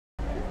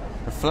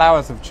The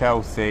flowers of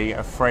Chelsea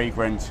are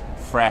fragrant,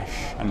 fresh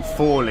and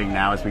falling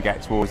now as we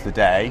get towards the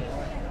day.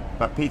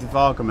 But Pieter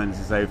Wagemans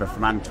is over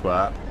from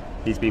Antwerp.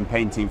 He's been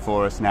painting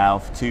for us now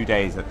for 2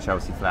 days at the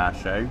Chelsea Flower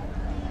Show.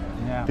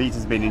 Yeah.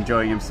 Peter's been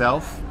enjoying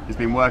himself. He's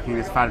been working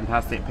this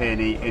fantastic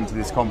peony into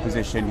this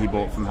composition he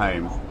bought from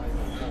home.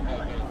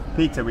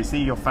 Peter, we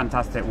see your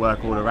fantastic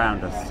work all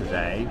around us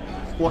today.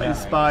 What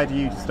inspired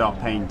you to start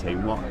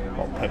painting? What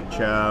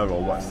picture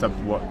or what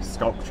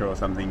sculpture or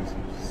something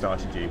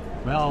started you?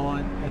 Well,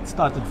 it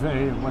started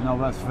when I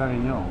was very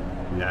young.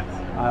 Yes.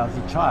 As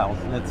a child,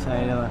 let's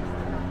say,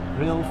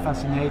 real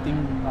fascinating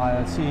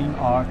seeing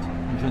art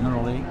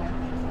generally,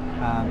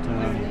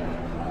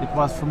 and it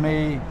was for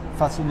me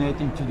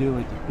fascinating to do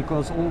it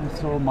because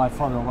also my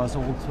father was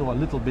also a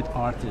little bit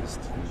artist,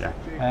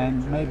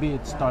 and maybe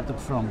it started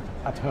from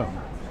at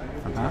home.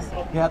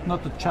 He had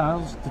not the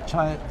chance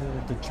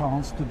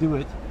to do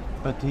it,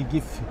 but he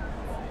gave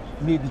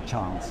me the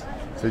chance.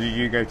 So did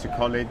you go to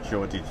college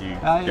or did you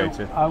go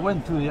to... I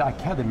went to the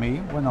academy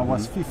when I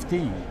was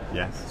 15.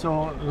 Yes.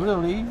 So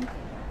really,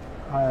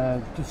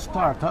 to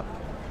start up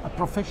a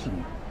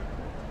profession,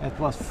 it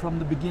was from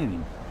the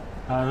beginning.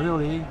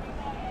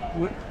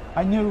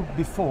 I knew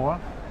before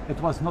it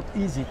was not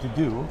easy to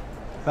do,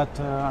 but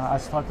I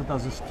started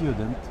as a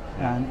student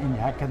and in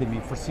the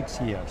academy for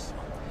 6 years.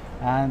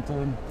 And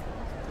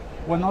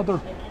when other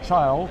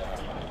child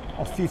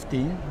of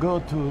 15 go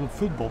to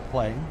football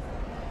playing,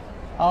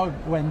 I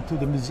went to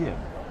the museum.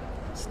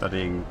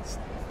 Studying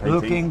painting?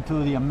 Looking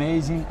to the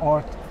amazing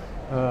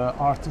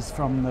artists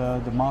from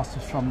the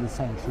masters from the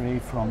century,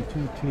 from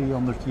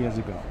 200-300 years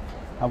ago.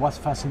 It was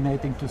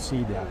fascinating to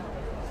see that.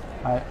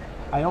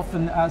 I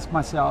often ask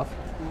myself,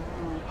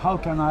 how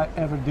can I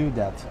ever do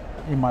that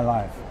in my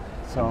life?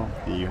 So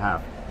you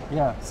have.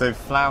 Yeah. So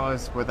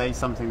flowers, were they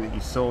something that you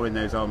saw in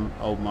those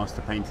old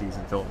master paintings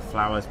and thought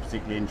flowers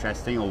particularly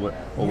interesting, or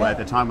at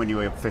the time when you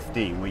were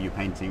 15, were you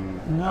painting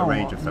a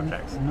range of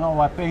subjects? No,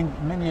 I paint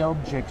many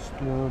objects,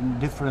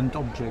 different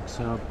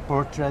objects,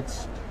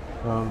 portraits,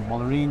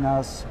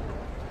 ballerinas,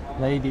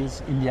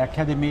 ladies. In the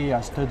academy I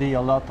study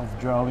a lot of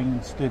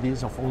drawing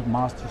studies of old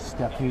master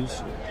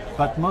statues,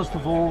 but most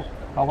of all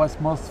I was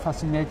most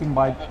fascinated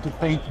to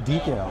paint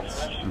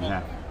details.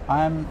 Yeah.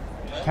 I'm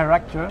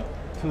character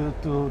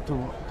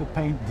to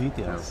paint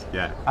details.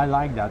 Yeah. I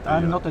like that.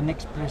 I'm not an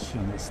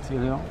expressionist, you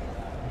know.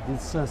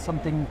 It's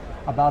something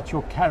about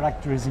your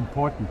character is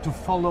important, to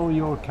follow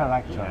your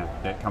character.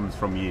 Yeah, it comes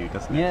from you,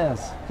 doesn't it?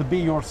 Yes, to be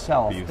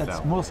yourself. Be yourself.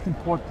 That's most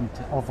important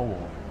of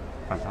all.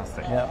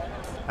 Fantastic. Yeah.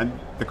 And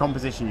the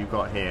composition you've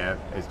got here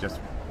is just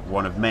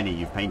one of many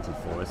you've painted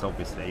for us,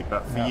 obviously,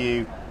 but for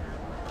you,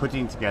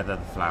 putting together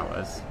the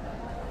flowers,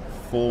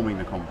 forming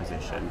the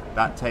composition,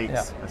 that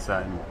takes a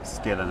certain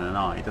skill and an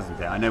eye, doesn't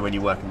it? I know when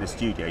you work in the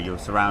studio, you're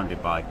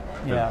surrounded by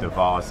the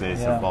vases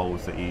and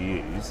bowls that you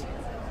use.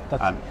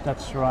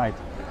 That's right.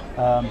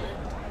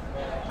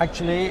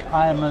 Actually,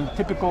 I am a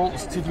typical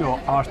studio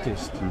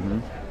artist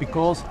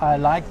because I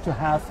like to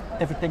have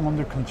everything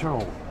under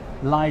control.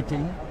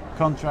 Lighting,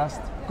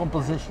 contrast,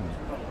 composition.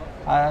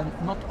 I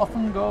not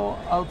often go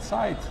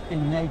outside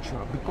in nature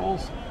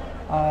because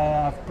I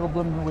have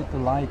problem with the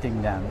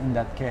lighting then, in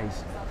that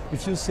case.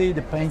 If you see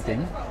the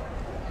painting,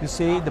 you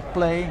see the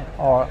play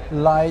or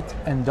light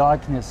and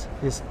darkness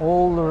is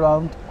all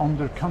around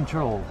under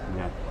control.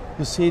 Yeah.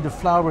 You see the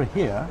flower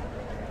here,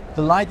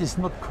 the light is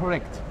not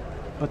correct,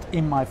 but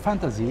in my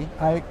fantasy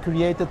I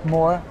created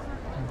more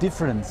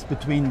difference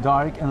between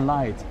dark and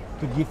light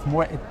to give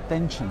more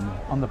attention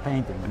on the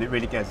painting. And it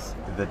really gets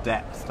the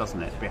depth,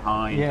 doesn't it,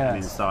 behind and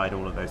inside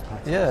all of those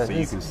petals, so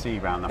you can see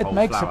around the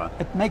whole flower.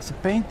 It makes a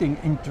painting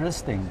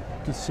interesting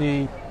to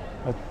see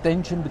a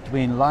tension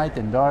between light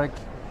and dark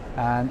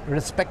and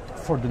respect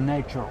for the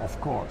nature, of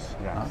course.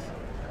 Yes.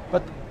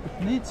 But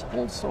it needs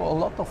also a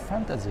lot of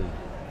fantasy.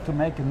 To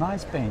make a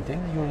nice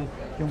painting,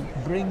 you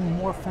bring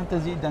more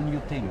fantasy than you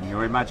think.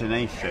 Your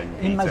imagination.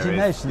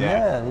 Imagination,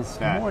 is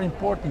more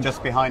important.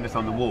 Just behind us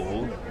on the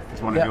wall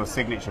is one of your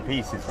signature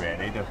pieces,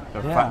 really, the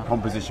flat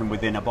composition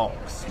within a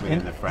box,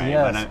 within the frame.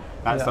 And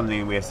that's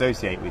something we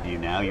associate with you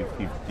now.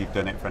 You've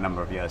done it for a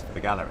number of years for the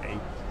gallery.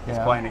 It's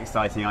quite an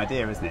exciting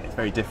idea, isn't it? It's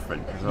very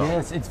different as well.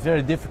 Yes, it's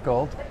very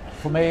difficult.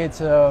 For me,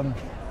 it's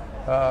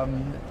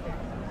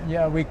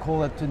we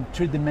call it a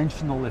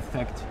three-dimensional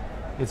effect.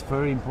 It's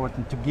very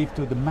important to give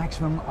to the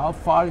maximum. How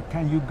far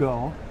can you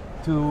go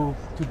to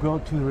go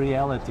to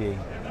reality?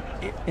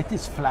 It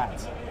is flat.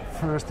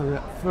 First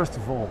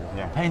of all,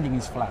 painting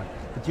is flat,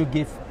 but you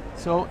give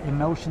so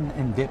emotion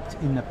and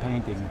depth in the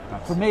painting.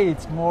 For me,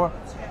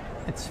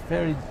 it's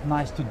very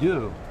nice to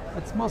do.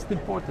 It's most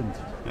important.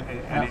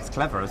 And it's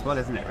clever as well,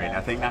 isn't it, really?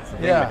 I think that's the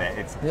thing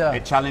with it.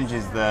 It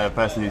challenges the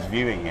person who's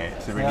viewing it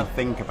to really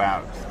think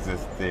about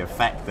the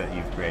effect that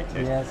you've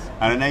created. Yes.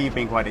 And I know you've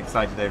been quite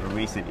excited over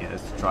recent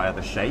years to try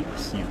other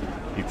shapes.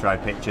 You've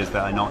tried pictures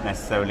that are not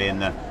necessarily in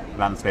the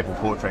landscape or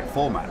portrait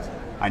format.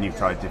 And you've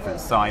tried different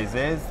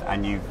sizes,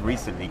 and you've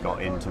recently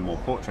got into more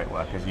portrait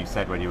work. As you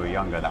said when you were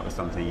younger, that was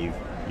something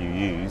you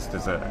used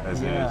as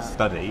a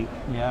study.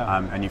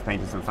 And you've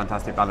painted some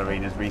fantastic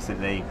ballerinas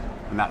recently,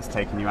 and that's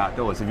taken you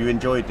outdoors. Have you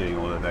enjoyed doing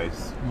all of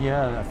those?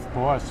 Yeah, of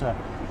course.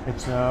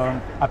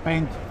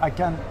 I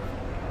can.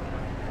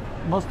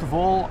 Most of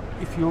all,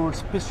 if you're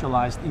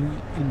specialized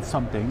in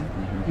something,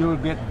 you'll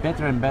get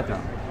better and better.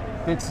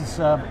 This is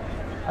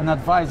an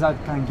advice I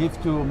can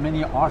give to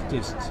many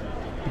artists,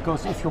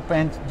 because if you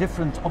paint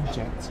different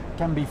objects, it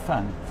can be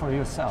fun for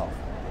yourself.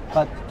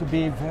 But to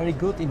be very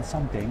good in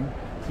something,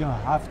 you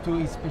have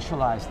to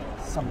specialize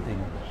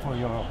something for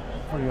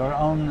your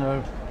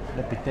own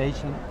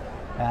reputation.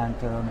 And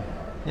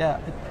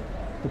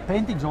the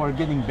paintings are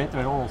getting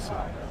better also.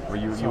 Well,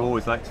 you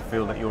always like to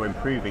feel that you're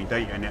improving,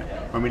 don't you? And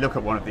when we look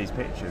at one of these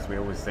pictures, we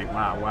always think,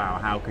 wow,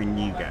 how can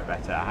you get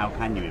better? How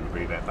can you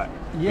improve it? But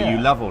you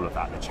love all of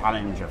that, the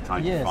challenge of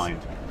trying to find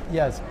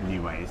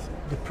new ways.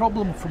 The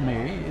problem for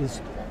me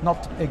is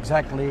not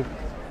exactly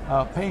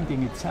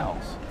painting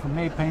itself. For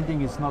me,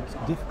 painting is not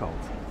difficult,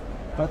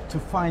 but to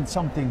find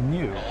something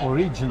new,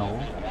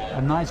 original,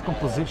 a nice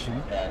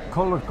composition,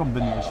 color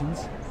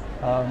combinations,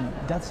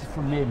 that's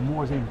for me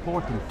more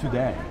important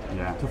today,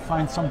 to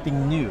find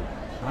something new.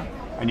 Huh?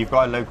 And you've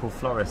got a local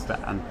florist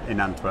in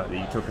Antwerp that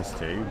you took us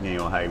to, near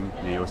your home,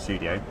 near your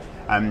studio.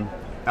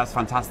 That's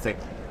fantastic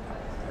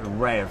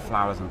array of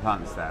flowers and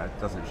plants there,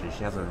 doesn't she?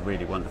 She has a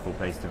really wonderful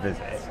place to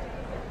visit.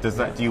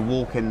 Do you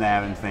walk in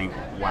there and think,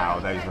 wow,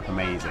 those look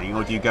amazing?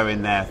 Or do you go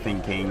in there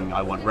thinking,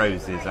 I want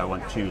roses, I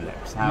want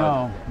tulips?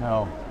 No.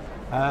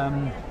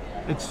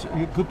 It's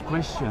a good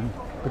question,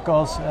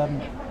 because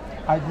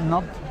I do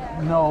not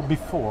know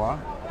before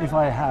if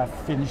I have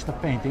finished a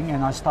painting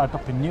and I start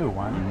up a new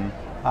one.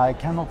 I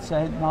cannot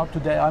say, now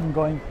today I'm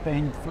going to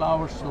paint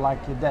flowers like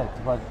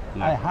that, but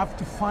I have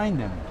to find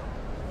them.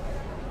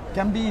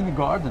 Can be in the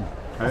garden,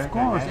 of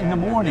course, in the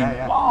morning.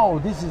 Wow,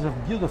 this is a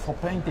beautiful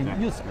painting.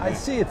 I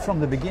see it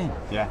from the beginning.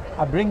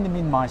 I bring them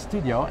in my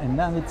studio, and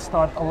then it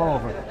starts all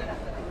over.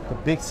 The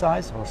big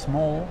size or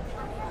small,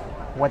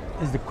 what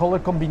is the color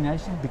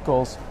combination?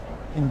 Because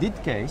in this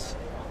case,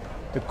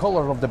 the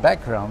color of the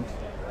background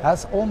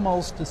has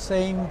almost the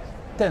same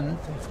tint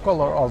of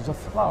color of the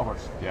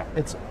flowers.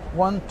 It's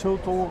one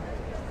total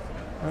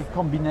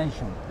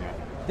combination.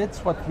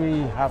 That's what we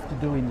have to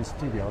do in the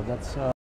studio. That's